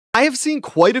I have seen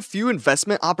quite a few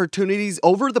investment opportunities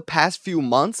over the past few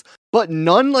months, but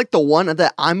none like the one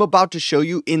that I'm about to show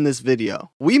you in this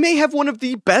video. We may have one of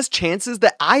the best chances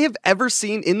that I have ever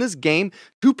seen in this game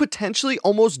to potentially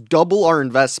almost double our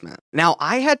investment. Now,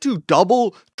 I had to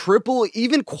double, triple,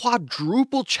 even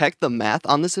quadruple check the math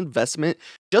on this investment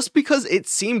just because it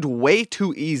seemed way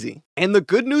too easy. And the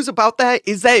good news about that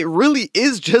is that it really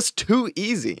is just too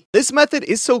easy. This method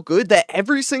is so good that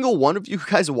every single one of you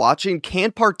guys watching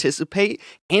can participate,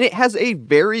 and it has a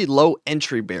very low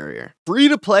entry barrier. Free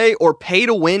to play or pay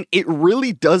to win, it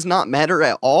really does not matter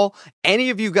at all. Any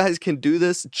of you guys can do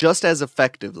this just as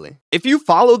effectively. If you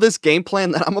follow this game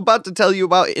plan that I'm about to tell you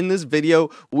about in this video,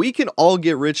 we can all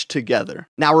get rich together.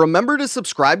 Now remember to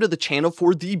subscribe to the channel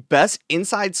for the best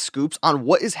inside scoops on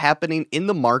what is happening in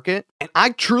the market. And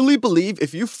I truly believe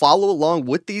if you follow along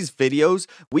with these videos,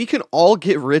 we can all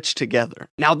get rich together.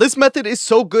 Now this method is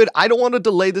so good, I don't want to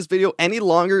delay this video any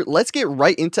longer. Let's get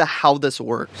right into how this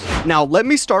works. Now let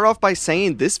me start off by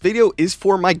saying this video is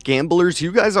for my gamblers.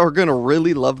 You guys are gonna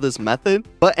really love this method.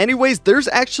 But anyways, there's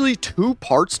actually two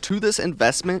parts to this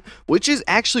investment, which is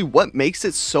actually what makes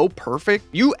it so perfect.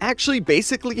 You actually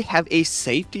basically have a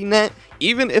safety net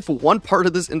even if one part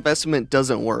of this investment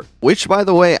doesn't work, which by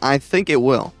the way, I think it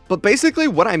will. But basically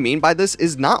what I mean by this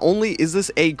is not only is this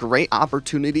a great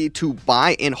opportunity to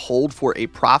buy and hold for a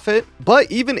profit, but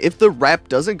even if the rep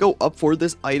doesn't go up for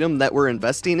this item that we're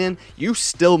investing in, you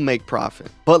still make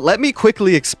profit. But let me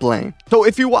quickly explain. So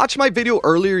if you watched my video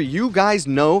earlier, you guys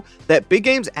know that Big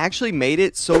Games actually made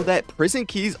it so that prison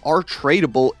keys are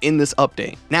tradable in this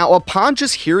update. Now, upon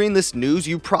just hearing this news,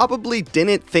 you probably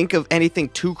didn't think of anything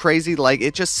too crazy, like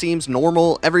it just seems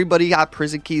normal. Everybody got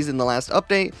prison keys in the last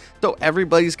update, so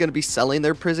everybody's going to be selling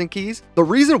their prison keys. The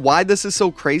reason why this is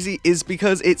so crazy is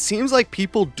because it seems like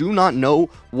people do not know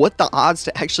what the odds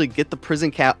to actually get the prison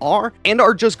cat are and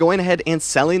are just going ahead and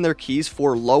selling their keys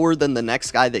for lower than the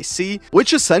next guy they see,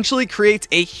 which essentially creates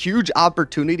a huge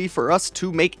opportunity for us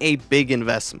to make a big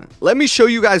investment. Let me show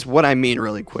you guys what I mean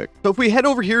really quick. So if we head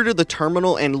over here to the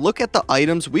terminal and look at the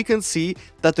items, we can see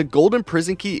that the golden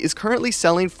prison key is currently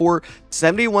selling for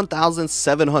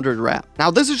 71,700 rap. Now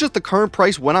this is just the current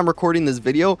price when I'm recording this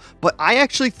video, but I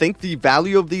actually think the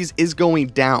value of these is going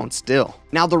down still.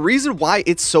 Now the reason why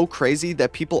it's so crazy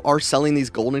that people are selling these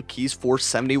golden keys for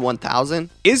 71,000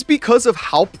 is because of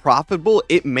how profitable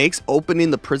it makes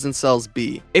opening the prison cells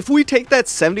be. If we take that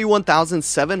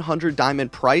 71,700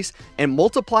 diamond price and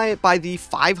multiply it by the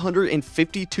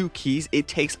 552 keys it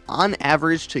takes on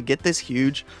average to get this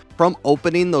huge from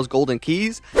opening those golden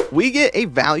keys, we get a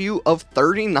value of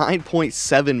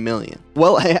 39.7 million.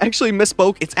 Well, I actually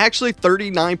misspoke. It's actually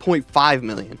 39.5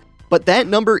 million. But that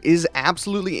number is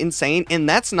absolutely insane, and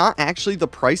that's not actually the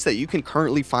price that you can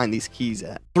currently find these keys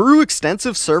at. Through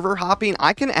extensive server hopping,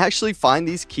 I can actually find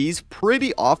these keys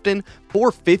pretty often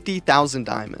for 50,000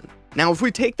 diamonds. Now, if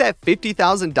we take that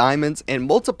 50,000 diamonds and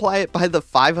multiply it by the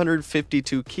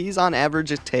 552 keys on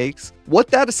average it takes, what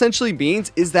that essentially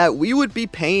means is that we would be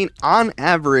paying on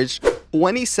average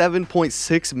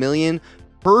 27.6 million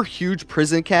per huge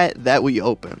prison cat that we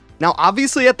open. Now,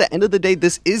 obviously, at the end of the day,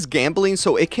 this is gambling,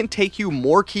 so it can take you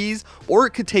more keys or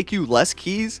it could take you less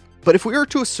keys. But if we were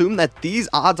to assume that these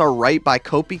odds are right by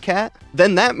Copycat,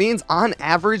 then that means on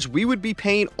average, we would be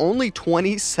paying only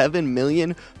 27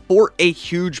 million for a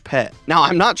huge pet. Now,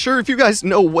 I'm not sure if you guys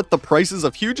know what the prices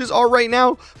of huges are right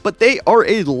now, but they are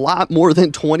a lot more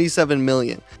than 27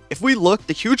 million. If we look,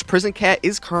 the huge prison cat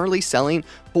is currently selling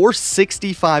for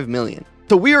 65 million.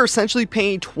 So we are essentially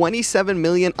paying 27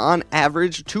 million on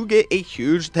average to get a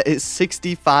huge that is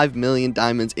 65 million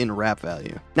diamonds in wrap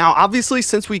value. Now, obviously,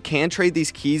 since we can trade these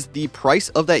keys, the price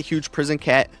of that huge prison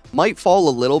cat might fall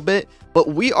a little bit, but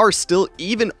we are still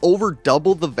even over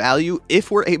double the value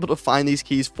if we're able to find these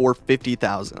keys for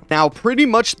 50,000. Now, pretty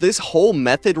much this whole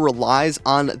method relies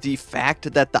on the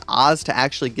fact that the odds to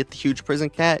actually get the huge prison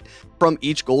cat from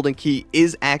each golden key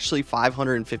is actually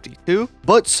 552.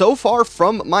 But so far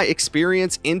from my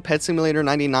experience in Pet Simulator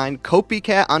 99,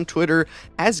 Copycat on Twitter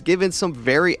has given some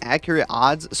very accurate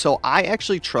odds, so I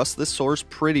actually trust this source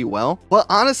pretty well. But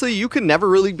honestly, you can never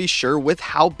really be sure with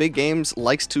how Big Games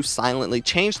likes to silently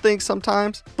change things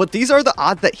sometimes. But these are the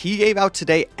odds that he gave out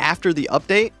today after the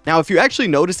update. Now, if you actually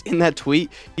noticed in that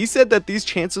tweet, he said that these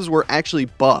chances were actually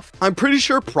buffed. I'm pretty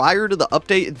sure prior to the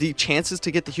update, the chances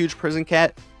to get the huge prison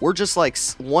cat were just like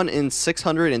 1 in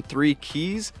 603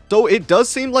 keys. So it does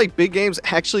seem like Big Games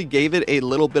actually gave it a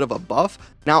little bit of a buff.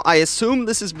 Now, I assume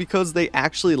this is because they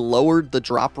actually lowered the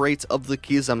drop rates of the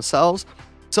keys themselves,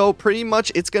 So pretty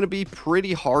much it's going to be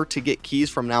pretty hard to get keys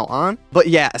from now on. But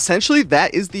yeah, essentially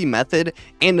that is the method.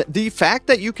 And the fact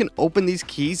that you can open these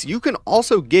keys, you can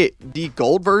also get the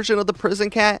gold version of the prison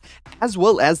cat as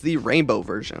well as the rainbow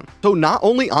version. So not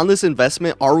only on this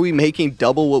investment are we making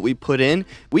double what we put in,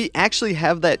 we actually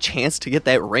have that chance to get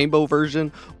that rainbow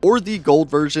version or the gold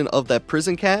version of that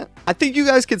prison cat. I think you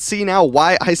guys can see now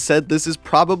why I said this is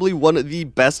probably one of the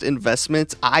best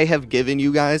investments I have given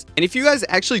you guys. And if you guys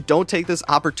actually don't take this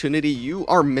opportunity, you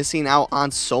are missing out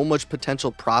on so much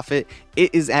potential profit.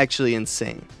 It is actually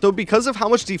insane. So because of how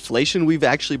much deflation we've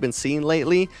actually been seeing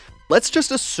lately, let's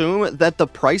just assume that the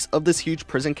price of this huge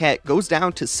prison cat goes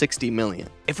down to 60 million.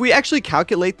 If we actually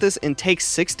calculate this and take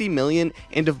 60 million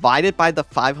and divide it by the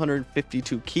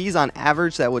 552 keys on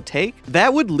average that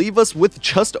would leave us with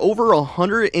just over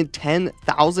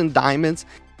 110,000 diamonds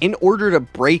in order to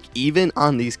break even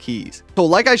on these keys. So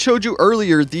like I showed you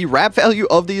earlier, the wrap value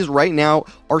of these right now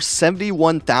are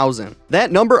 71,000.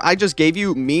 That number I just gave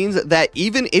you means that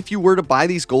even if you were to buy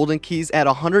these golden keys at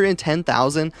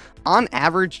 110,000, on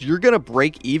average, you're gonna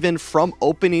break even from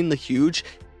opening the huge,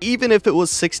 even if it was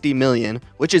 60 million,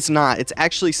 which it's not. It's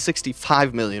actually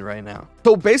 65 million right now.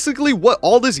 So basically what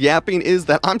all this yapping is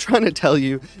that I'm trying to tell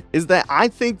you is that I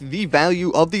think the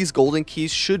value of these golden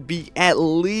keys should be at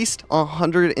least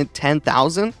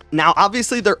 110,000. Now,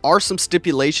 obviously there are some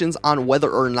stipulations on whether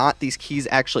or not these keys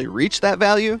actually reach that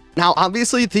value. Now,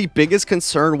 obviously the biggest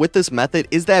concern with this method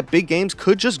is that big games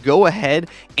could just go ahead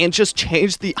and just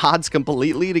change the odds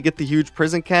completely to get the huge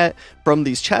prison cat from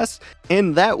these chests.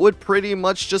 And that would pretty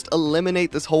much just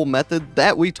eliminate this whole method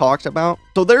that we talked about.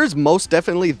 So there is most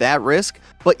definitely that risk.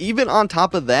 But even on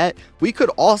top of that, we could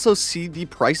also see the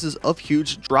prices of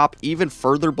huge drop even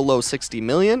further below 60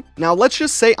 million. Now, let's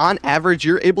just say on average,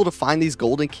 you're able to find these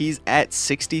golden keys at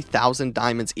 60,000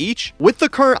 diamonds each. With the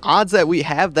current odds that we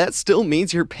have, that still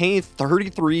means you're paying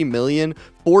 33 million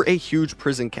for a huge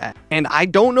prison cat. And I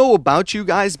don't know about you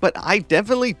guys, but I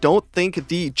definitely don't think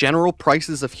the general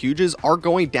prices of huges are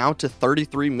going down to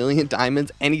 33 million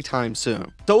diamonds anytime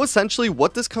soon. So essentially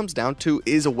what this comes down to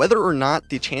is whether or not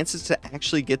the chances to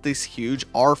actually get this huge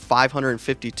are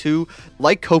 552,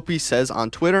 like Kopi says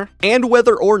on Twitter, and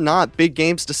whether or not Big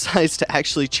Games decides to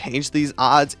actually change these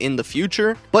odds in the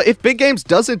future. But if Big Games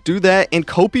doesn't do that and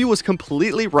Kopi was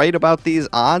completely right about these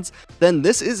odds, then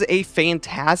this is a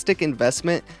fantastic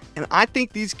investment. And I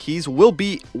think these keys will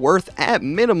be worth at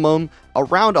minimum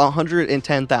around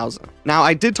 110,000. Now,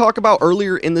 I did talk about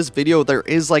earlier in this video, there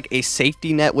is like a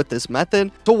safety net with this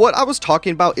method. So what I was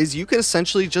talking about is you can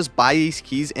essentially just buy these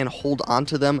keys and hold on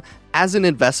to them as an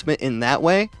investment in that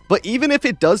way. But even if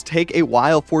it does take a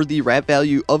while for the wrap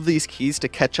value of these keys to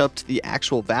catch up to the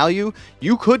actual value,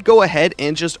 you could go ahead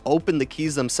and just open the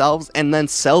keys themselves and then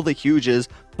sell the huges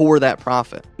for that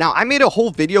profit. Now, I made a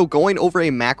whole video going over a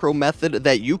macro method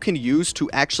that you can use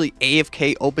to actually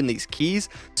AFK open these keys.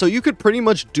 So you could pretty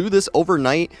much do this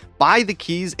overnight, buy the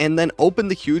keys, and then open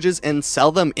the huges and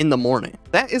sell them in the morning.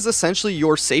 That is essentially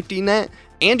your safety net.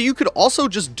 And you could also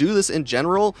just do this in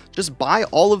general, just buy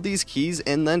all of these keys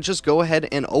and then just go ahead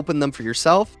and open them for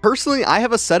yourself. Personally, I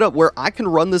have a setup where I can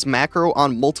run this macro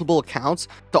on multiple accounts.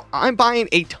 So I'm buying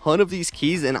a ton of these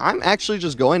keys and I'm actually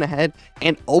just going ahead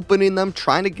and opening them,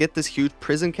 trying to get this huge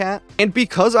prison cat. And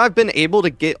because I've been able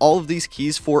to get all of these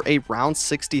keys for around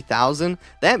 60,000,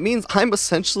 that means I'm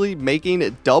essentially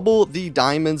making double the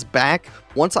diamonds back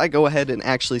once I go ahead and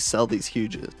actually sell these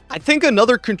huges. I think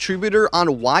another contributor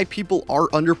on why people are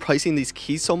underpricing these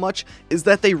keys so much is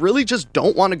that they really just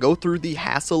don't want to go through the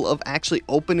hassle of actually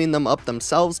opening them up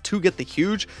themselves to get the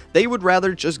huge. They would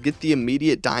rather just get the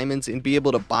immediate diamonds and be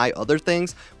able to buy other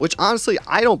things, which honestly,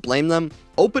 I don't blame them.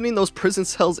 Opening those prison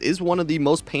cells is one of the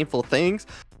most painful things.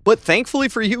 But thankfully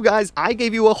for you guys, I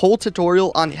gave you a whole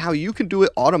tutorial on how you can do it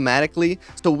automatically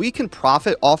so we can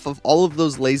profit off of all of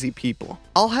those lazy people.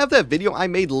 I'll have that video I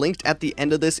made linked at the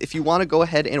end of this if you want to go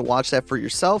ahead and watch that for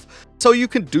yourself, so you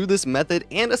can do this method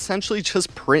and essentially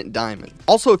just print diamonds.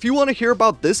 Also, if you want to hear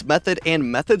about this method and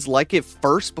methods like it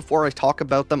first before I talk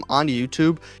about them on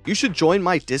YouTube, you should join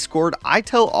my Discord. I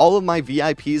tell all of my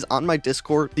VIPs on my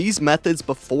Discord these methods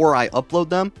before I upload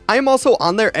them. I am also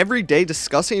on there every day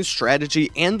discussing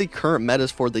strategy and the current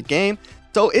metas for the game.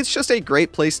 So it's just a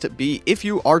great place to be if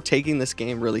you are taking this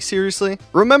game really seriously.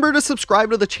 Remember to subscribe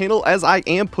to the channel as I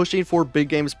am pushing for Big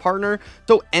Games Partner,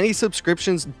 so any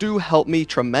subscriptions do help me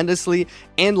tremendously,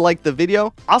 and like the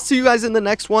video. I'll see you guys in the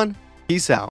next one. Peace out.